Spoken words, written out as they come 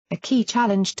A key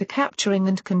challenge to capturing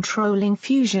and controlling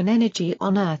fusion energy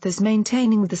on Earth is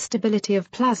maintaining the stability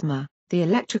of plasma, the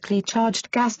electrically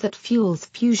charged gas that fuels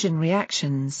fusion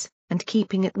reactions, and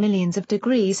keeping it millions of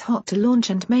degrees hot to launch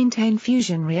and maintain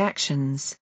fusion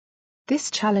reactions.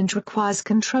 This challenge requires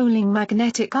controlling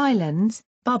magnetic islands,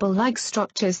 bubble-like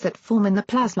structures that form in the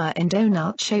plasma in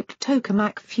donut-shaped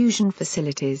tokamak fusion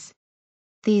facilities.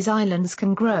 These islands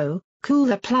can grow, cool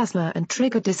the plasma and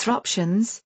trigger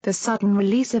disruptions, the sudden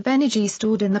release of energy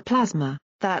stored in the plasma,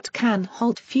 that can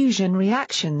halt fusion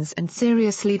reactions and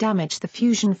seriously damage the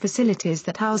fusion facilities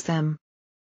that house them.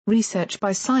 Research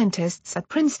by scientists at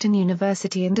Princeton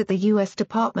University and at the U.S.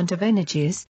 Department of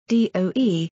Energy's,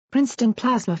 DOE, Princeton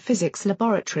Plasma Physics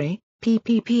Laboratory,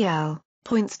 PPPL,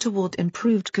 points toward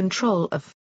improved control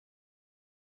of